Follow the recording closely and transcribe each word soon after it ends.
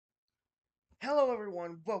Hello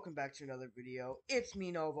everyone, welcome back to another video. It's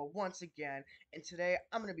me Nova once again, and today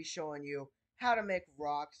I'm going to be showing you how to make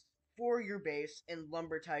rocks for your base in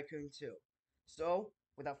Lumber Tycoon 2. So,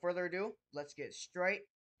 without further ado, let's get straight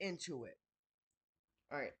into it.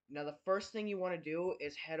 Alright, now the first thing you want to do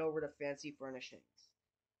is head over to Fancy Furnishings.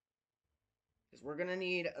 Because we're going to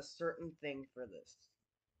need a certain thing for this.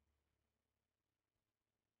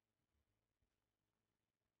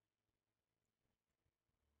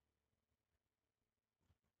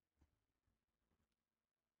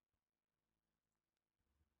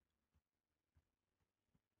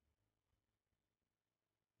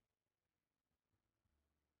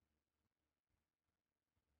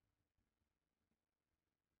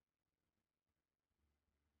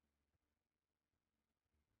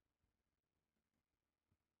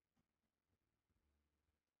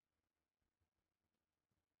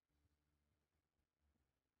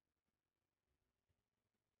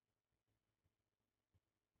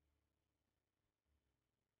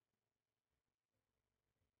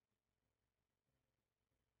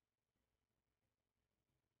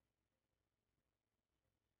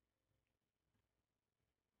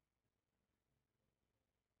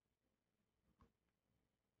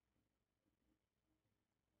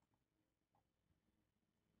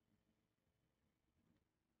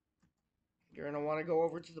 You're going to want to go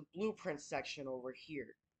over to the blueprint section over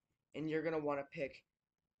here. And you're going to want to pick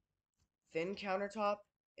thin countertop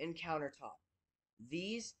and countertop.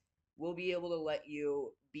 These will be able to let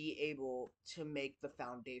you be able to make the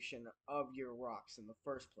foundation of your rocks in the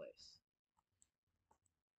first place.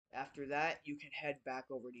 After that, you can head back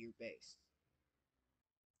over to your base.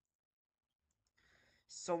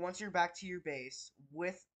 So once you're back to your base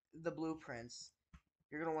with the blueprints,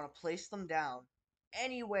 you're going to want to place them down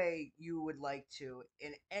any way you would like to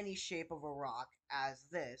in any shape of a rock as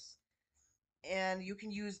this. And you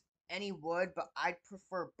can use any wood, but I'd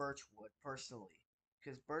prefer birch wood personally,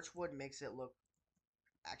 because birch wood makes it look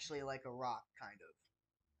actually like a rock, kind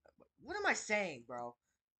of. What am I saying, bro?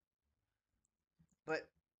 But,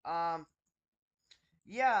 um,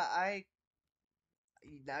 yeah,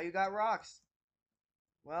 now you got rocks.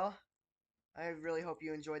 Well, I really hope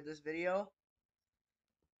you enjoyed this video.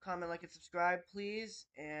 Comment, like, and subscribe, please,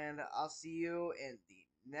 and I'll see you in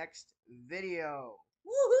the next video.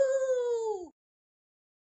 Woohoo!